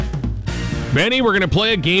Benny, we're going to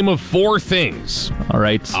play a game of 4 things. All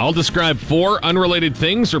right. I'll describe 4 unrelated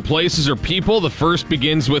things or places or people. The first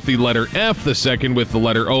begins with the letter F, the second with the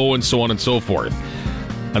letter O, and so on and so forth.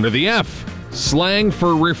 Under the F, slang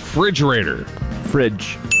for refrigerator.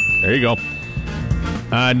 Fridge. There you go.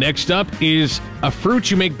 Next up is a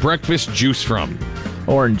fruit you make breakfast juice from.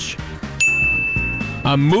 Orange.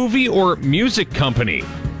 A movie or music company.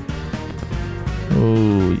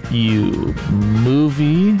 Oh,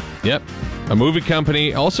 movie. Yep. A movie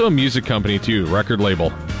company, also a music company too, record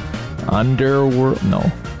label. Underworld.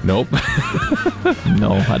 No. Nope.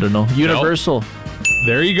 No, I don't know. Universal.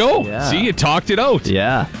 There you go. Yeah. See, you talked it out.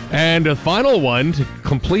 Yeah. And a final one to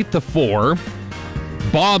complete the 4,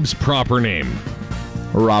 Bob's proper name.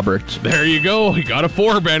 Robert. There you go. You got a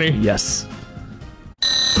 4, Benny. Yes.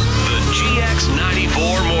 The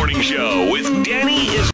GX94 Morning Show with Danny is